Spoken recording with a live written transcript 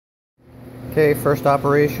Okay, first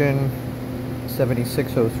operation,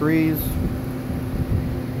 7603s.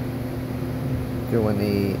 Doing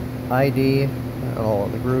the ID on all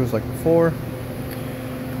of the grooves like before.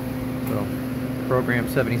 So, program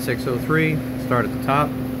 7603, start at the top,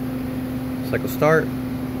 cycle start,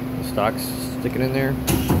 the stock's sticking in there.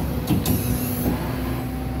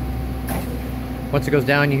 Once it goes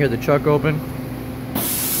down, you hear the chuck open,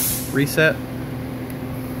 reset.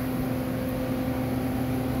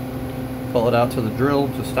 Pull it out to the drill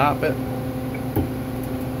to stop it.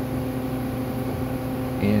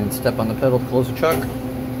 And step on the pedal to close the chuck.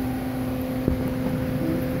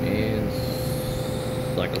 And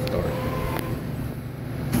cycle start.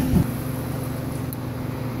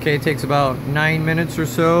 Okay, it takes about 9 minutes or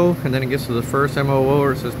so, and then it gets to the first MOO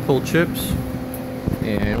where it says pull chips.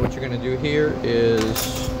 And what you're going to do here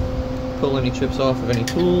is pull any chips off of any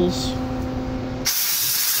tools.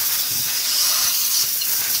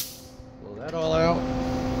 That all out.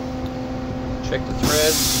 Check the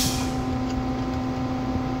threads.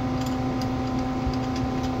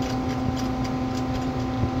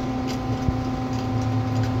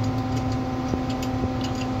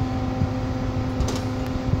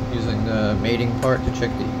 Using the mating part to check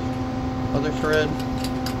the other thread.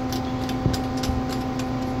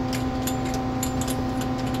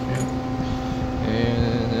 Okay.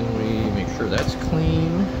 And then we make sure that's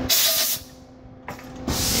clean.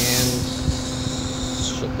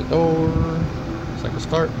 Shut the door, cycle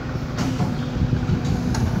start.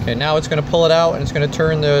 Okay, now it's going to pull it out and it's going to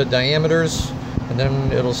turn the diameters, and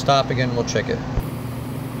then it'll stop again. We'll check it.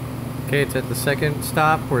 Okay, it's at the second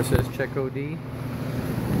stop where it says check OD.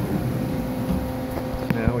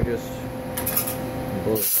 Now we just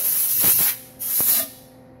blow it.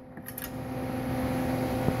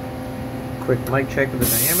 Quick mic check of the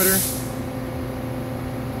diameter.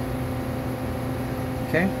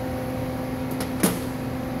 Okay.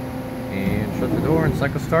 And shut the door and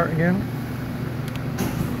cycle start again.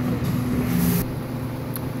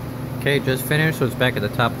 Okay, just finished, so it's back at the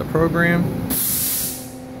top of the program.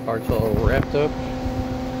 Part's all wrapped up.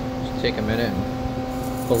 Just take a minute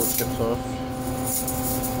and pull the chips off.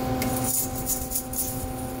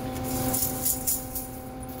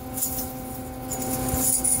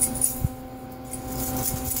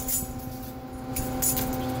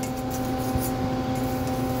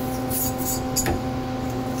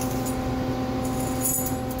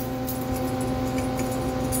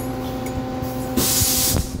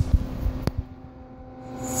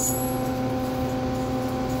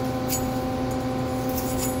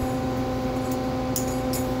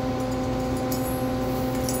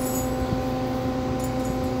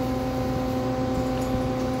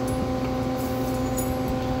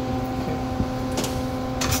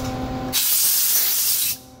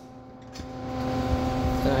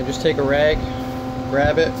 I just take a rag,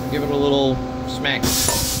 grab it, give it a little smack,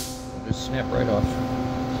 it'll just snap right off.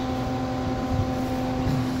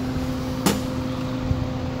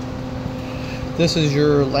 This is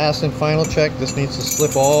your last and final check. This needs to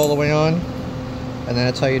slip all the way on, and then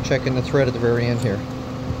that's how you check in the thread at the very end here.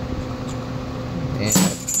 And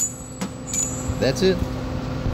that's it.